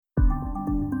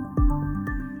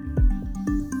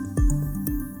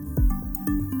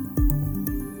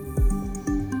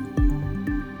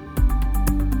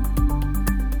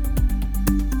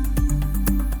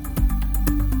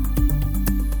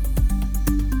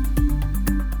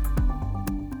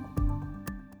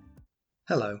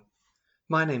Hello,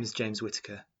 my name is James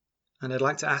Whitaker, and I'd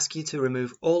like to ask you to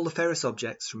remove all the ferrous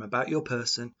objects from about your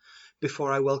person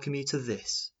before I welcome you to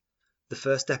this, the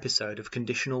first episode of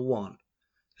Conditional One,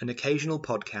 an occasional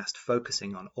podcast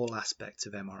focusing on all aspects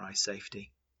of MRI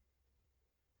safety.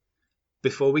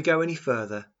 Before we go any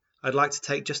further, I'd like to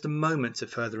take just a moment to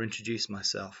further introduce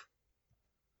myself.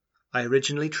 I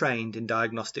originally trained in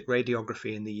diagnostic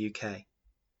radiography in the UK,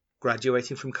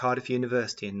 graduating from Cardiff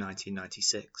University in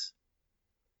 1996.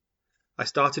 I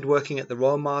started working at the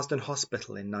Royal Marsden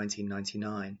Hospital in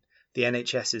 1999, the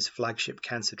NHS's flagship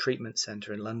cancer treatment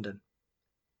centre in London.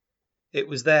 It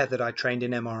was there that I trained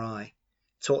in MRI,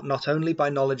 taught not only by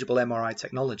knowledgeable MRI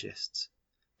technologists,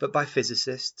 but by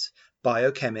physicists,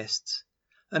 biochemists,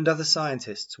 and other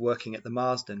scientists working at the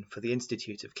Marsden for the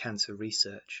Institute of Cancer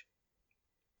Research.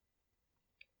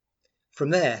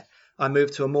 From there, I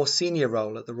moved to a more senior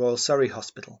role at the Royal Surrey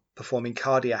Hospital, performing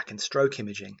cardiac and stroke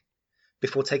imaging,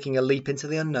 before taking a leap into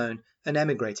the unknown and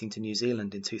emigrating to New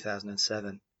Zealand in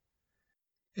 2007.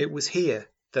 It was here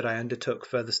that I undertook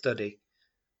further study,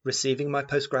 receiving my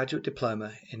postgraduate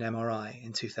diploma in MRI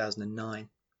in 2009.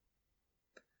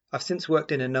 I've since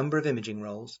worked in a number of imaging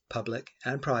roles, public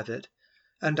and private,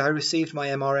 and I received my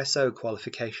MRSO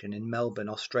qualification in Melbourne,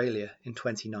 Australia in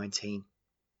 2019.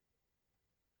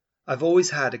 I've always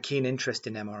had a keen interest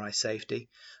in MRI safety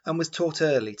and was taught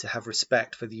early to have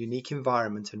respect for the unique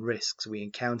environment and risks we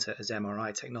encounter as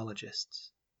MRI technologists.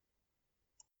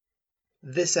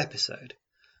 This episode,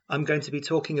 I'm going to be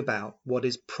talking about what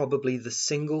is probably the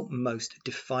single most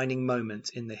defining moment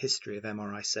in the history of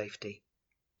MRI safety,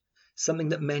 something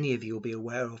that many of you will be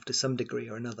aware of to some degree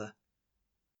or another.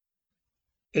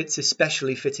 It's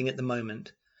especially fitting at the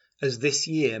moment, as this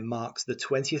year marks the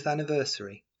 20th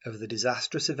anniversary of the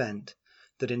disastrous event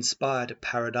that inspired a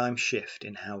paradigm shift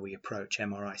in how we approach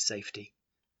MRI safety.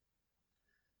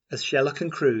 As Sherlock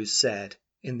and Cruz said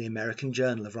in the American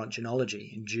Journal of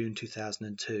Röntgenology in June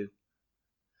 2002,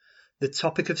 the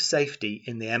topic of safety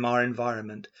in the MR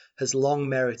environment has long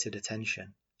merited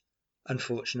attention.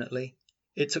 Unfortunately,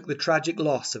 it took the tragic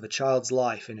loss of a child's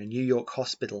life in a New York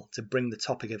hospital to bring the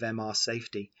topic of MR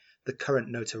safety the current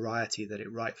notoriety that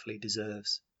it rightfully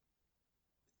deserves.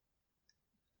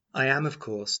 I am, of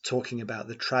course, talking about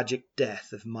the tragic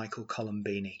death of Michael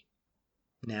Colombini.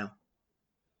 Now,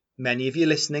 many of you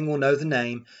listening will know the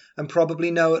name and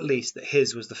probably know at least that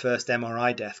his was the first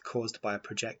MRI death caused by a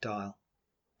projectile.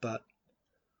 But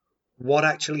what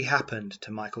actually happened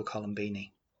to Michael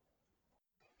Colombini?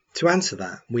 To answer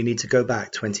that, we need to go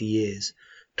back 20 years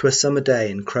to a summer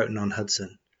day in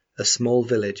Croton-on-Hudson, a small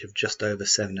village of just over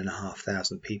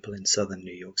 7,500 people in southern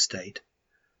New York State.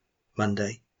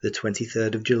 Monday, the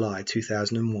 23rd of July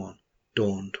 2001,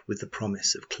 dawned with the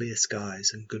promise of clear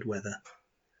skies and good weather.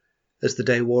 As the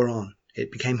day wore on,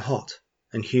 it became hot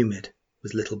and humid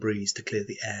with little breeze to clear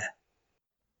the air.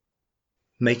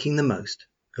 Making the most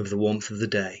of the warmth of the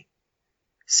day,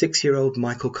 6-year-old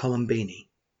Michael Colombini,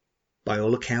 by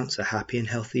all accounts a happy and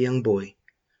healthy young boy,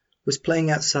 was playing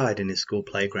outside in his school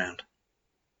playground.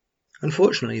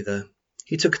 Unfortunately, though,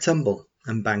 he took a tumble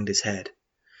and banged his head,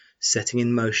 setting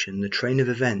in motion the train of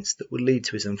events that would lead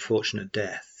to his unfortunate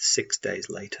death 6 days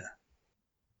later.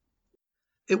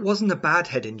 It wasn't a bad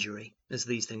head injury, as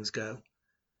these things go.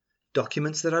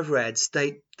 Documents that I've read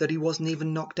state that he wasn't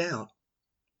even knocked out.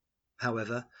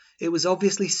 However, it was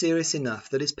obviously serious enough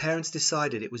that his parents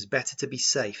decided it was better to be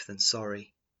safe than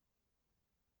sorry.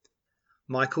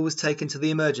 Michael was taken to the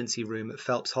emergency room at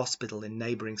Phelps Hospital in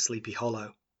neighbouring Sleepy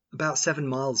Hollow, about 7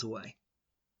 miles away.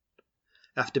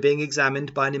 After being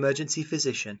examined by an emergency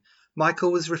physician,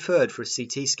 Michael was referred for a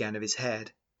CT scan of his head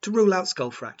to rule out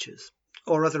skull fractures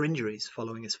or other injuries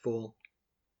following his fall.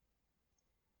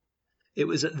 It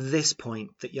was at this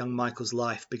point that young Michael's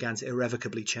life began to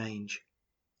irrevocably change.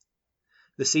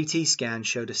 The CT scan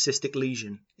showed a cystic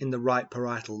lesion in the right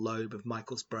parietal lobe of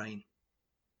Michael's brain.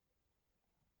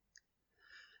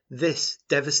 This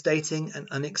devastating and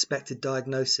unexpected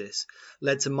diagnosis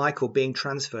led to Michael being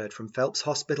transferred from Phelps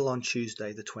Hospital on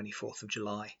Tuesday, the 24th of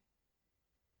July.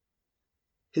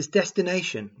 His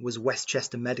destination was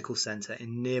Westchester Medical Center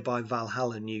in nearby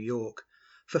Valhalla, New York,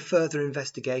 for further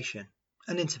investigation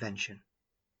and intervention.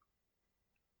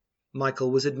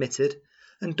 Michael was admitted,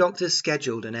 and doctors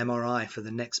scheduled an MRI for the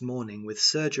next morning with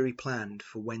surgery planned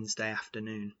for Wednesday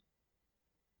afternoon.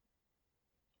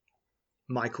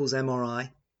 Michael's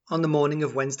MRI on the morning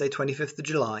of Wednesday 25th of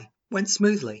July went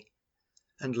smoothly,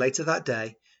 and later that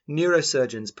day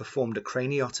neurosurgeons performed a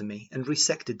craniotomy and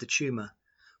resected the tumour,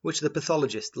 which the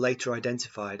pathologist later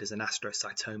identified as an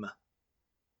astrocytoma.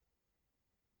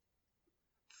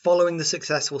 Following the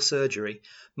successful surgery,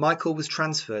 Michael was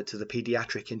transferred to the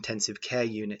paediatric intensive care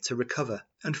unit to recover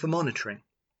and for monitoring.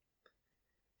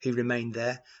 He remained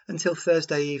there until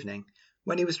Thursday evening,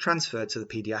 when he was transferred to the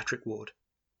paediatric ward.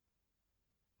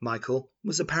 Michael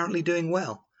was apparently doing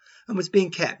well and was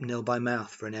being kept nil by mouth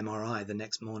for an MRI the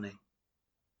next morning.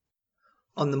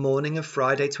 On the morning of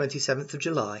Friday 27th of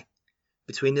July,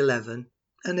 between 11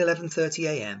 and 11:30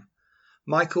 a.m,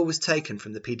 Michael was taken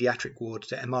from the paediatric ward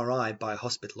to MRI by a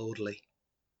hospital orderly.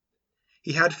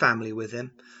 He had family with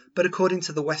him, but according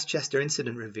to the Westchester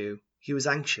Incident Review, he was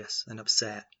anxious and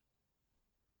upset.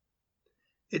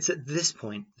 It's at this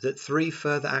point that 3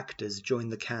 further actors join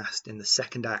the cast in the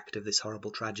second act of this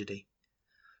horrible tragedy.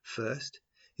 First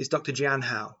is Dr. Jian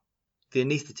Hao, the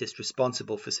anaesthetist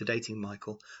responsible for sedating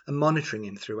Michael and monitoring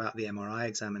him throughout the MRI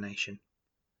examination.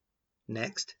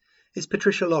 Next is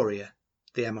Patricia Laurier,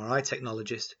 the MRI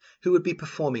technologist who would be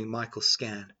performing Michael's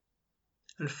scan.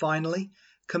 And finally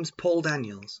comes Paul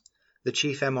Daniels, the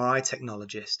chief MRI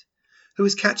technologist, who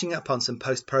was catching up on some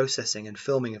post-processing and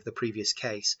filming of the previous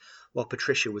case while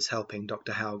Patricia was helping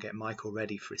Dr. Howe get Michael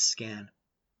ready for his scan.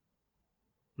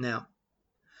 Now,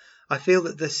 I feel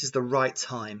that this is the right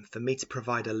time for me to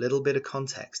provide a little bit of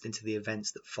context into the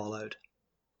events that followed.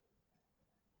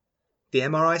 The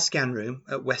MRI scan room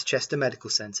at Westchester Medical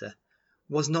Center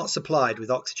was not supplied with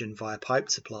oxygen via pipe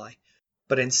supply,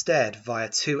 but instead via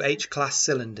 2 H-class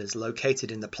cylinders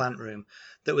located in the plant room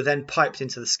that were then piped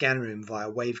into the scan room via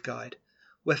waveguide,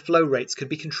 where flow rates could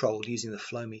be controlled using the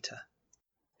flow meter.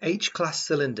 H-class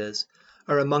cylinders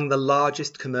are among the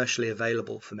largest commercially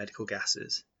available for medical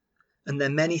gases, and they're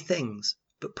many things,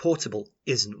 but portable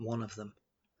isn't one of them.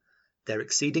 They're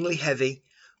exceedingly heavy,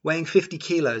 weighing 50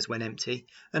 kilos when empty,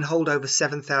 and hold over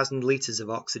 7,000 litres of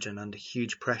oxygen under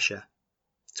huge pressure,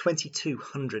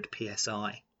 2,200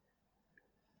 psi.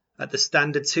 At the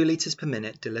standard 2 litres per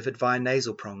minute delivered via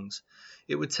nasal prongs,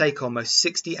 it would take almost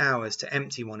 60 hours to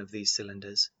empty one of these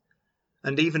cylinders.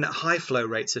 And even at high flow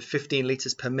rates of 15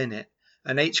 litres per minute,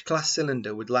 an H-class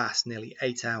cylinder would last nearly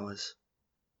 8 hours.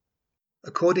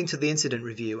 According to the incident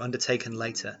review undertaken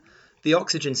later, the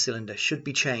oxygen cylinder should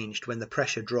be changed when the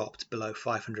pressure dropped below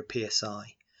 500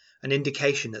 psi, an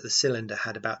indication that the cylinder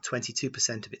had about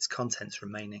 22% of its contents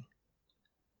remaining.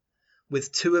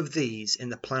 With 2 of these in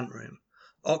the plant room,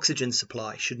 oxygen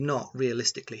supply should not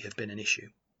realistically have been an issue.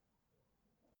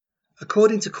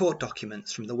 According to court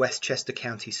documents from the Westchester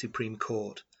County Supreme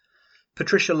Court,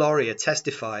 Patricia Laurier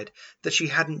testified that she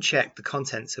hadn't checked the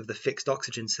contents of the fixed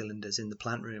oxygen cylinders in the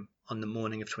plant room on the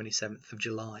morning of 27th of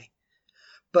July,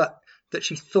 but that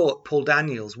she thought Paul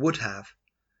Daniels would have,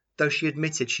 though she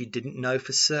admitted she didn't know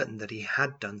for certain that he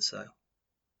had done so.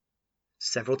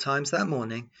 Several times that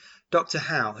morning, Dr.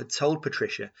 Howe had told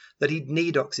Patricia that he'd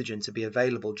need oxygen to be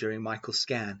available during Michael's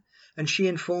scan, and she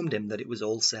informed him that it was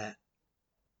all set.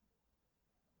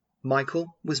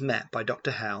 Michael was met by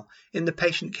Dr. Howe in the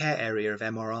patient care area of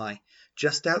MRI,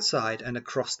 just outside and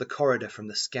across the corridor from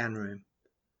the scan room.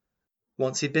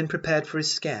 Once he'd been prepared for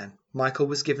his scan, Michael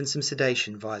was given some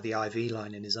sedation via the IV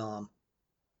line in his arm.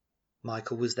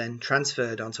 Michael was then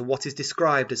transferred onto what is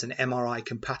described as an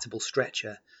MRI-compatible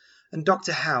stretcher, and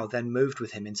Dr. Howe then moved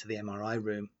with him into the MRI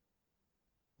room.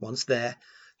 Once there,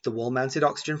 the wall-mounted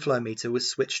oxygen flow meter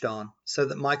was switched on so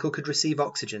that Michael could receive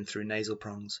oxygen through nasal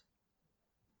prongs.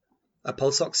 A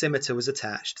pulse oximeter was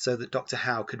attached so that Dr.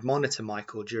 Howe could monitor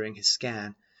Michael during his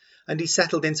scan, and he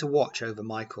settled in to watch over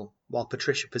Michael while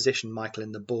Patricia positioned Michael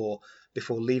in the bore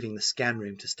before leaving the scan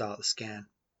room to start the scan.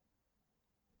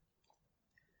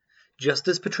 Just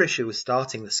as Patricia was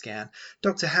starting the scan,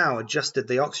 Dr. Howe adjusted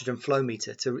the oxygen flow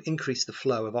meter to increase the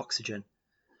flow of oxygen,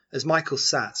 as Michael's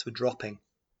sats were dropping.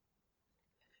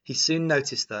 He soon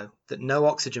noticed, though, that no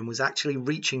oxygen was actually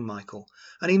reaching Michael,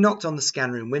 and he knocked on the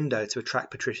scan room window to attract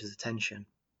Patricia's attention.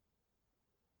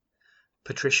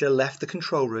 Patricia left the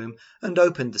control room and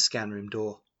opened the scan room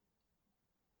door.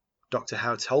 Dr.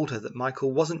 Howe told her that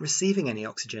Michael wasn't receiving any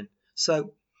oxygen,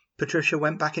 so Patricia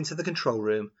went back into the control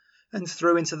room and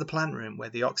through into the plant room where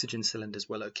the oxygen cylinders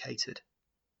were located.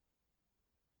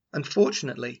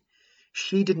 Unfortunately,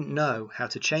 she didn't know how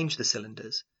to change the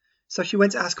cylinders, so she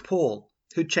went to ask Paul,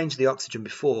 who'd changed the oxygen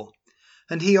before,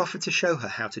 and he offered to show her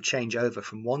how to change over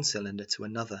from one cylinder to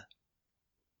another.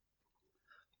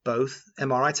 Both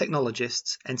MRI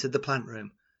technologists entered the plant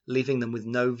room, leaving them with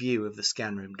no view of the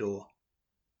scan room door.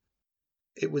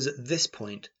 It was at this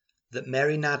point that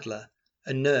Mary Nadler,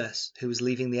 a nurse who was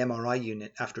leaving the MRI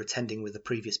unit after attending with the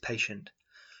previous patient,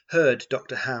 heard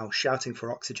Dr. Howe shouting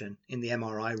for oxygen in the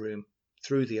MRI room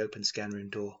through the open scan room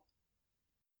door.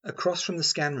 Across from the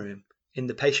scan room, in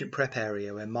the patient prep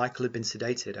area where Michael had been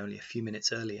sedated only a few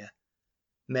minutes earlier,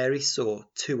 Mary saw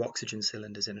 2 oxygen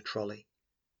cylinders in a trolley.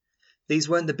 These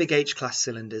weren't the big H-class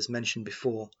cylinders mentioned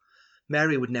before.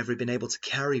 Mary would never have been able to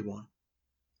carry one.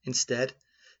 Instead,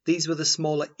 these were the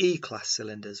smaller E-class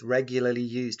cylinders regularly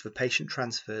used for patient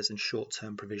transfers and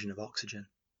short-term provision of oxygen.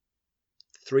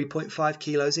 3.5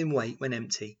 kilos in weight when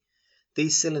empty,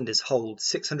 these cylinders hold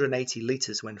 680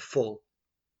 litres when full,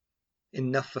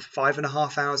 enough for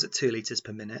 5.5 hours at 2 litres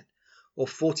per minute, or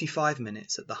 45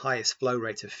 minutes at the highest flow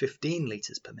rate of 15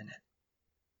 litres per minute.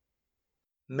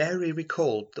 Mary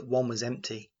recalled that one was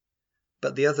empty,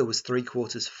 but the other was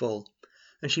 3/4 full,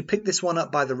 and she picked this one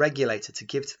up by the regulator to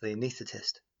give to the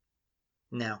anaesthetist.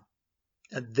 Now,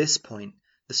 at this point,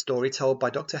 the story told by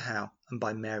Dr. Howe and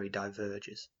by Mary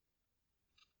diverges.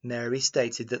 Mary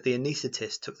stated that the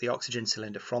anaesthetist took the oxygen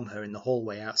cylinder from her in the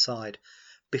hallway outside,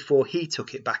 before he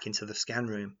took it back into the scan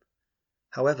room.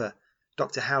 However,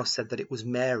 Dr. Howe said that it was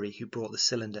Mary who brought the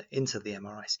cylinder into the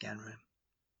MRI scan room.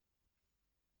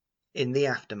 In the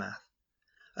aftermath,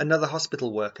 another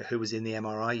hospital worker who was in the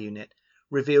MRI unit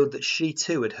revealed that she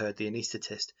too had heard the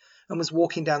anaesthetist and was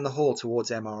walking down the hall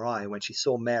towards MRI when she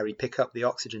saw Mary pick up the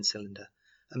oxygen cylinder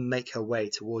and make her way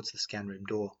towards the scan room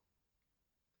door.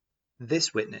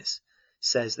 This witness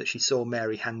says that she saw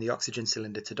Mary hand the oxygen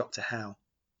cylinder to Dr. Howe,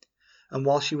 and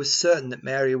while she was certain that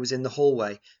Mary was in the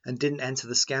hallway and didn't enter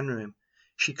the scan room,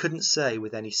 she couldn't say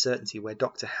with any certainty where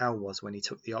Dr. Howe was when he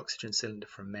took the oxygen cylinder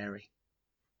from Mary.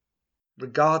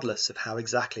 Regardless of how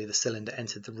exactly the cylinder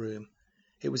entered the room,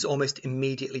 it was almost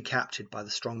immediately captured by the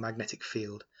strong magnetic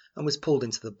field and was pulled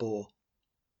into the bore.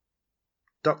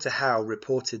 Dr. Howe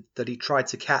reported that he tried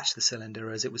to catch the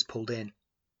cylinder as it was pulled in,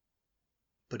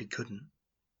 but he couldn't.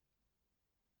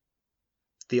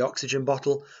 The oxygen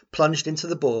bottle plunged into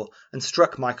the bore and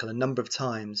struck Michael a number of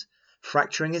times,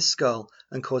 fracturing his skull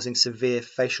and causing severe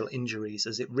facial injuries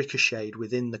as it ricocheted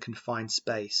within the confined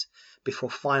space before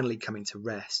finally coming to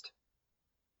rest.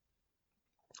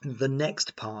 The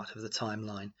next part of the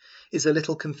timeline is a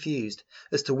little confused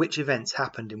as to which events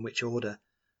happened in which order.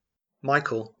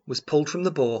 Michael was pulled from the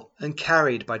bore and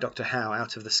carried by Dr. Howe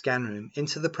out of the scan room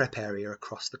into the prep area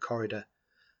across the corridor,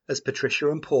 as Patricia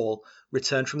and Paul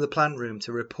returned from the plant room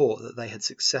to report that they had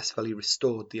successfully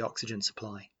restored the oxygen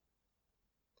supply.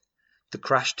 The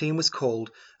crash team was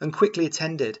called and quickly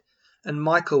attended, and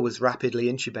Michael was rapidly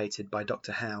intubated by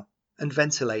Dr. Howe and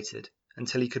ventilated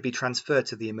until he could be transferred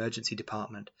to the emergency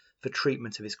department for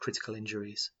treatment of his critical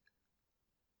injuries.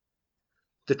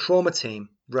 The trauma team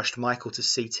rushed Michael to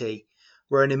CT,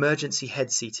 where an emergency head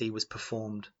CT was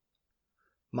performed.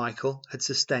 Michael had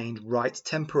sustained right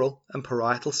temporal and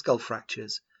parietal skull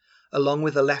fractures, along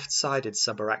with a left-sided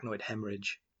subarachnoid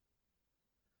hemorrhage.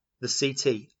 The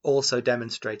CT also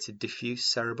demonstrated diffuse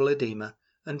cerebral edema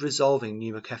and resolving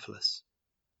pneumocephalus.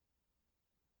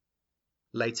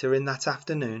 Later in that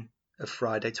afternoon of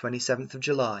Friday 27th of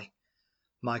July,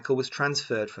 Michael was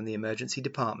transferred from the emergency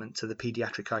department to the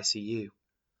paediatric ICU,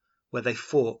 where they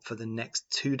fought for the next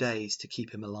 2 days to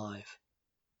keep him alive.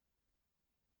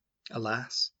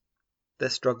 Alas, their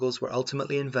struggles were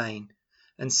ultimately in vain,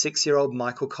 and 6-year-old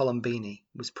Michael Colombini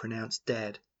was pronounced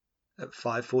dead at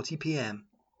 5:40 p.m.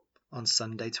 on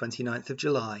Sunday 29th of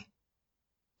July,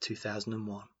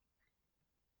 2001.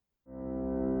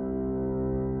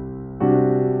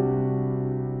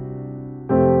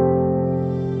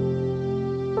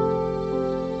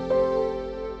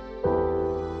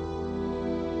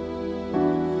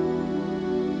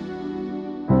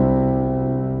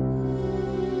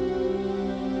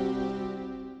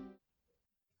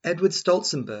 Edward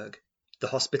Stolzenberg, the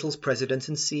hospital's president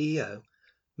and CEO,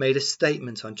 made a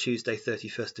statement on Tuesday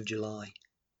 31st of July.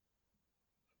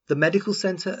 The medical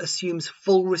centre assumes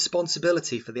full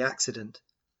responsibility for the accident.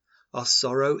 Our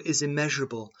sorrow is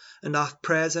immeasurable, and our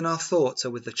prayers and our thoughts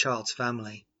are with the child's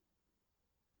family.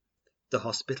 The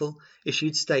hospital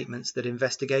issued statements that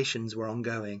investigations were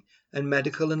ongoing and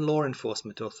medical and law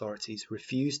enforcement authorities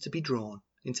refused to be drawn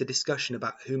into discussion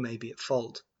about who may be at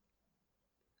fault.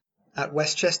 At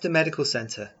Westchester Medical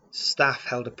Centre, staff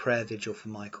held a prayer vigil for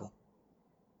Michael.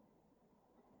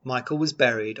 Michael was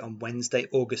buried on Wednesday,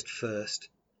 August 1st.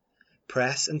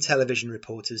 Press and television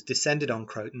reporters descended on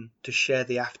Croton to share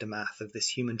the aftermath of this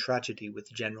human tragedy with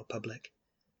the general public.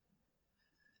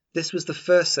 This was the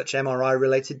first such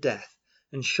MRI-related death,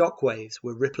 and shockwaves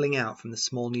were rippling out from the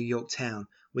small New York town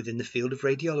within the field of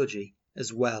radiology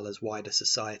as well as wider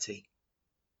society.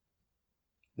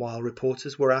 While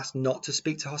reporters were asked not to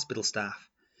speak to hospital staff,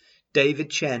 David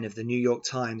Chen of the New York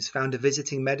Times found a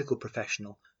visiting medical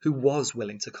professional who was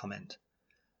willing to comment.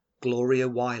 Gloria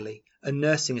Wiley, a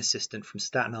nursing assistant from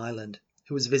Staten Island,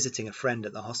 who was visiting a friend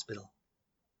at the hospital.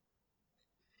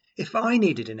 If I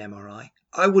needed an MRI,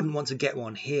 I wouldn't want to get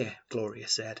one here, Gloria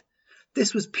said.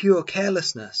 This was pure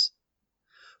carelessness.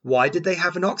 Why did they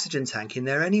have an oxygen tank in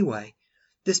there anyway?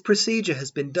 This procedure has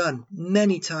been done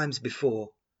many times before.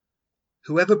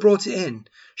 Whoever brought it in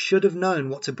should have known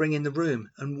what to bring in the room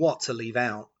and what to leave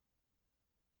out.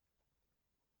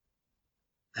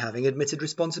 Having admitted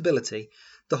responsibility,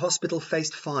 the hospital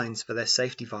faced fines for their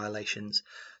safety violations,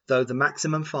 though the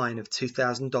maximum fine of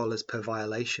 $2,000 per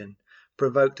violation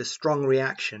provoked a strong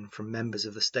reaction from members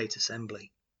of the State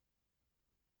Assembly.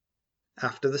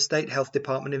 After the State Health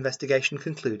Department investigation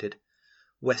concluded,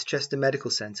 Westchester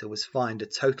Medical Center was fined a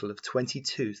total of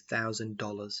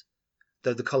 $22,000,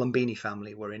 though the Colombini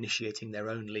family were initiating their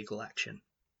own legal action.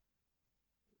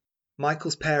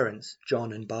 Michael's parents,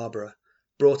 John and Barbara,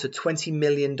 brought a $20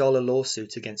 million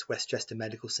lawsuit against Westchester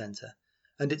Medical Center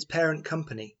and its parent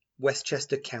company,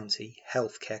 Westchester County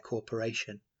Health Care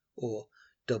Corporation, or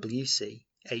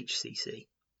WCHCC.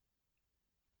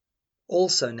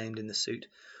 Also named in the suit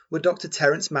were Dr.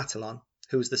 Terence Matalon,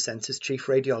 who was the center's chief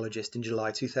radiologist in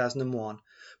July 2001,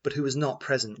 but who was not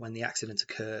present when the accident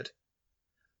occurred,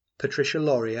 Patricia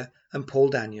Laurier and Paul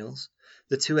Daniels,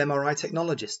 the two MRI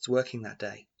technologists working that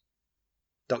day,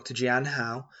 Dr. Jian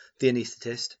Hao, the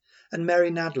anaesthetist, and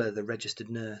Mary Nadler, the registered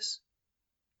nurse.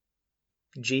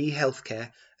 GE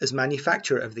Healthcare, as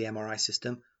manufacturer of the MRI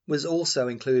system, was also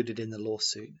included in the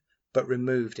lawsuit, but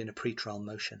removed in a pretrial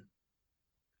motion.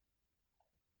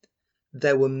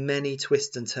 There were many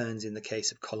twists and turns in the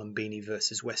case of Colombini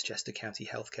versus Westchester County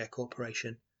Healthcare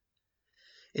Corporation.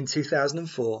 In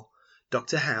 2004,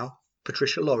 Dr. Howe,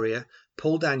 Patricia Laurier,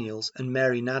 Paul Daniels, and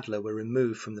Mary Nadler were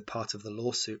removed from the part of the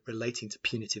lawsuit relating to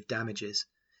punitive damages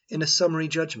in a summary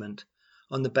judgment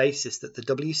on the basis that the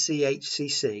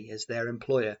WCHCC, as their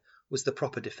employer, was the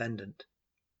proper defendant.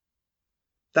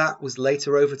 That was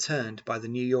later overturned by the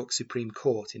New York Supreme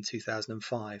Court in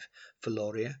 2005 for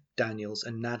Laurier, Daniels,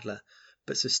 and Nadler,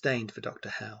 but sustained for Dr.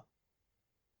 Howe.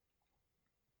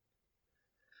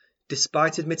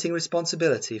 Despite admitting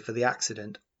responsibility for the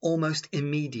accident almost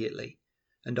immediately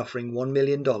and offering $1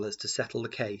 million to settle the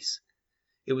case,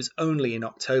 it was only in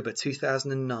October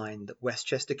 2009 that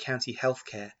Westchester County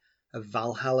Healthcare of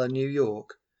Valhalla, New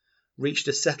York, reached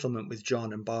a settlement with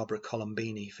John and Barbara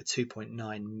Colombini for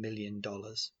 $2.9 million.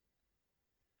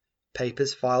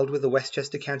 Papers filed with the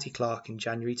Westchester County Clerk in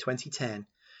January 2010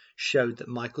 showed that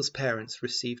Michael's parents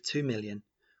received $2 million,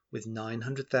 with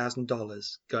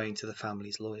 $900,000 going to the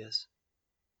family's lawyers.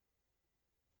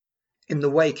 In the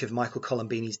wake of Michael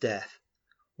Colombini's death,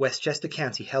 Westchester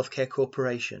County Healthcare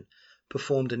Corporation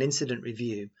performed an incident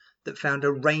review that found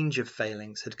a range of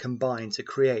failings had combined to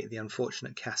create the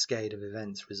unfortunate cascade of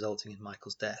events resulting in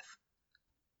Michael's death.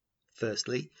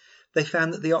 Firstly, they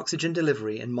found that the oxygen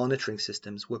delivery and monitoring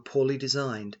systems were poorly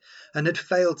designed and had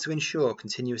failed to ensure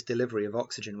continuous delivery of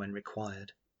oxygen when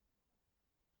required.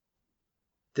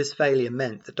 This failure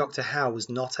meant that Dr. Howe was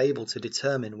not able to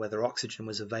determine whether oxygen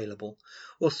was available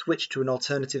or switch to an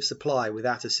alternative supply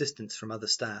without assistance from other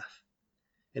staff.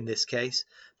 In this case,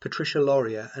 Patricia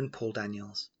Laurier and Paul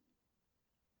Daniels.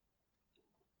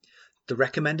 The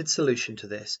recommended solution to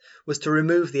this was to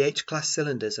remove the H-class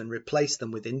cylinders and replace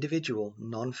them with individual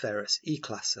non-ferrous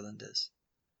E-class cylinders.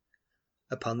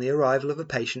 Upon the arrival of a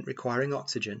patient requiring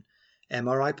oxygen,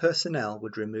 MRI personnel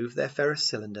would remove their ferrous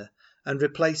cylinder and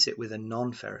replace it with a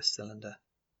non-ferrous cylinder.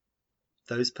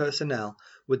 Those personnel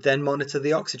would then monitor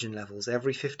the oxygen levels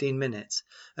every 15 minutes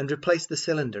and replace the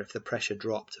cylinder if the pressure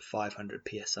dropped to 500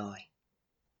 psi.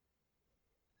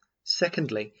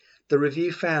 Secondly, the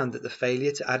review found that the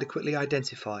failure to adequately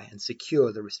identify and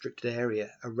secure the restricted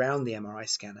area around the MRI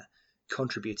scanner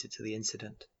contributed to the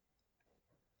incident.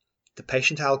 The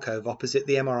patient alcove opposite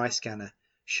the MRI scanner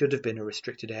should have been a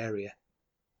restricted area,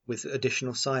 with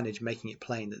additional signage making it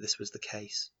plain that this was the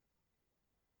case.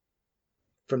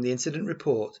 From the incident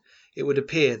report, it would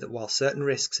appear that while certain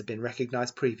risks had been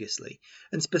recognized previously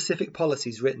and specific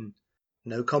policies written,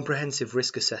 no comprehensive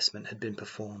risk assessment had been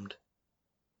performed.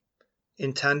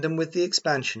 In tandem with the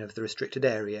expansion of the restricted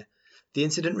area, the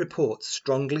incident report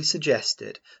strongly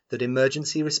suggested that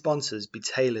emergency responses be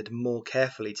tailored more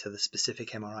carefully to the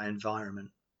specific MRI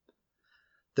environment.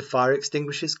 The fire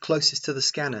extinguishers closest to the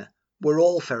scanner were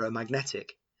all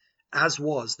ferromagnetic, as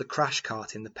was the crash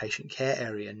cart in the patient care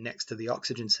area next to the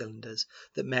oxygen cylinders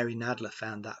that Mary Nadler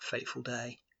found that fateful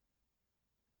day.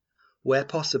 Where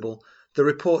possible, the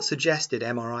report suggested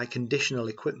MRI conditional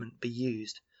equipment be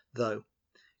used, though,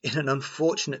 in an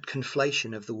unfortunate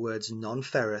conflation of the words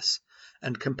non-ferrous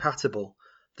and compatible,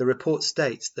 the report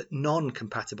states that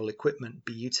non-compatible equipment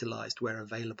be utilized where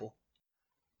available.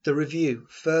 The review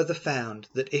further found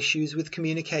that issues with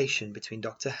communication between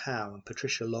Dr. Howe and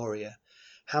Patricia Laurier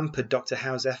hampered Dr.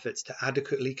 Howe's efforts to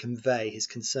adequately convey his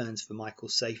concerns for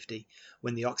Michael's safety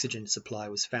when the oxygen supply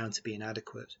was found to be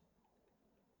inadequate.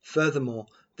 Furthermore,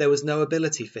 there was no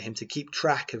ability for him to keep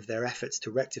track of their efforts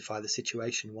to rectify the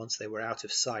situation once they were out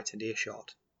of sight and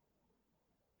earshot.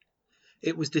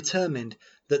 It was determined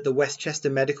that the Westchester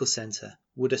Medical Center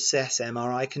would assess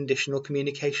MRI conditional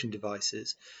communication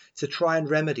devices to try and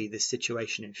remedy this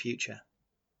situation in future.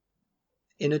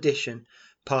 In addition,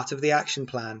 part of the action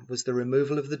plan was the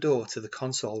removal of the door to the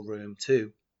console room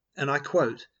to, and I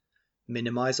quote,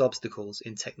 minimize obstacles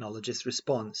in technologists'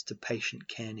 response to patient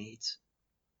care needs.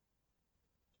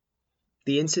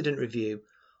 The incident review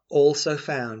also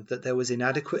found that there was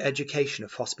inadequate education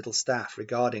of hospital staff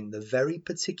regarding the very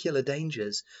particular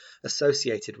dangers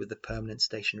associated with the permanent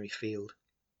stationary field.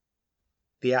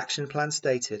 The action plan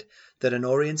stated that an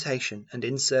orientation and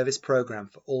in-service program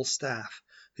for all staff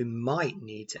who might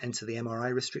need to enter the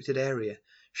MRI restricted area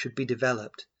should be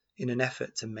developed in an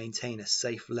effort to maintain a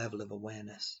safe level of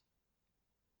awareness.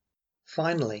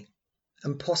 Finally,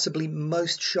 and possibly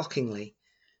most shockingly,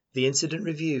 the incident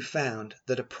review found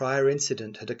that a prior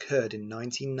incident had occurred in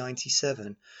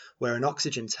 1997 where an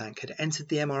oxygen tank had entered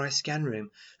the MRI scan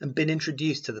room and been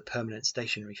introduced to the permanent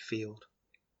stationary field.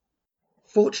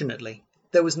 Fortunately,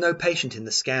 there was no patient in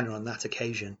the scanner on that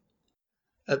occasion.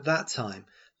 At that time,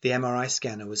 the MRI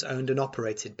scanner was owned and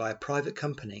operated by a private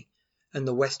company, and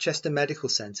the Westchester Medical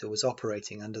Center was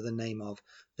operating under the name of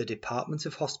the Department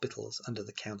of Hospitals under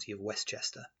the County of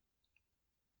Westchester.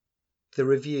 The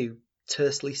review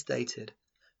tersely stated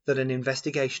that an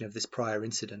investigation of this prior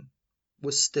incident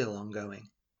was still ongoing.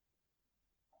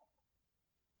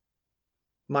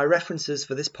 My references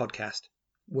for this podcast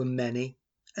were many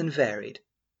and varied,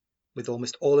 with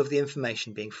almost all of the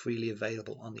information being freely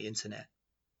available on the internet.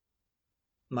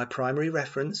 My primary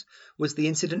reference was the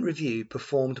incident review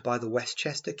performed by the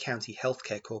Westchester County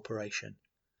Healthcare Corporation,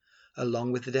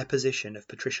 along with the deposition of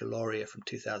Patricia Laurier from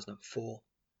 2004.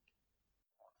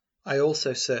 I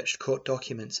also searched court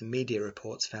documents and media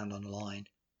reports found online.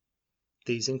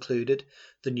 These included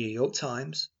the New York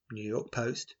Times, New York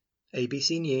Post,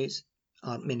 ABC News,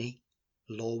 Aunt Minnie,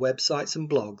 law websites and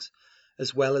blogs,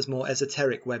 as well as more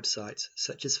esoteric websites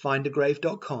such as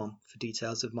findagrave.com for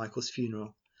details of Michael's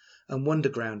funeral, and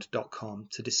wonderground.com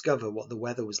to discover what the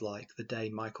weather was like the day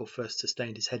Michael first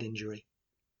sustained his head injury.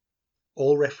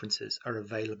 All references are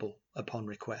available upon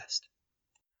request.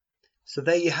 So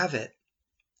there you have it.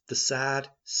 The sad,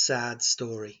 sad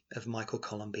story of Michael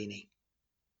Colombini.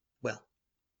 Well,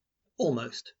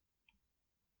 almost.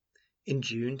 In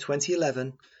June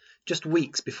 2011, just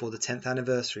weeks before the 10th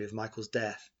anniversary of Michael's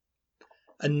death,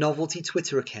 a novelty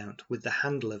Twitter account with the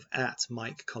handle of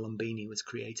 @MikeColombini was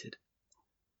created.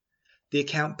 The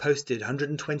account posted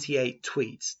 128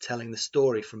 tweets telling the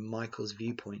story from Michael's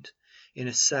viewpoint in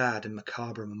a sad and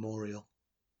macabre memorial.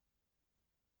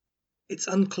 It's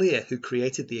unclear who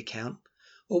created the account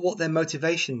or what their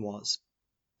motivation was,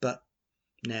 but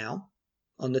now,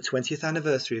 on the 20th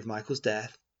anniversary of Michael's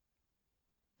death,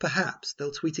 perhaps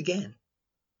they'll tweet again.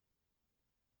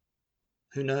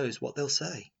 Who knows what they'll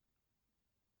say?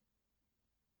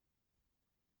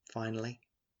 Finally,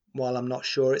 while I'm not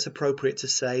sure it's appropriate to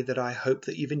say that I hope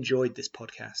that you've enjoyed this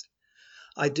podcast,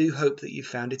 I do hope that you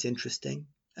found it interesting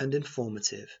and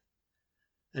informative,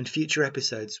 and future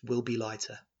episodes will be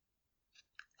lighter.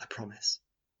 I promise.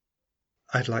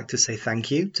 I'd like to say thank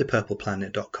you to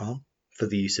purpleplanet.com for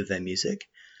the use of their music,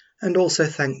 and also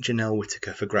thank Janelle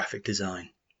Whitaker for graphic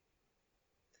design.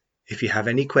 If you have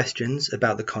any questions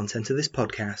about the content of this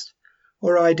podcast,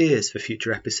 or ideas for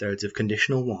future episodes of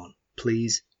Conditional One,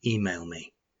 please email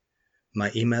me. My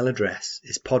email address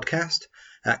is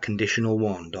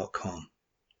podcast@conditionalone.com.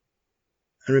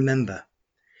 And remember,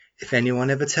 if anyone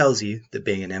ever tells you that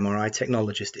being an MRI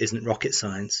technologist isn't rocket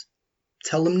science,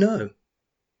 tell them no.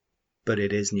 But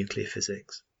it is nuclear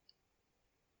physics.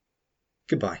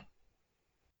 Goodbye.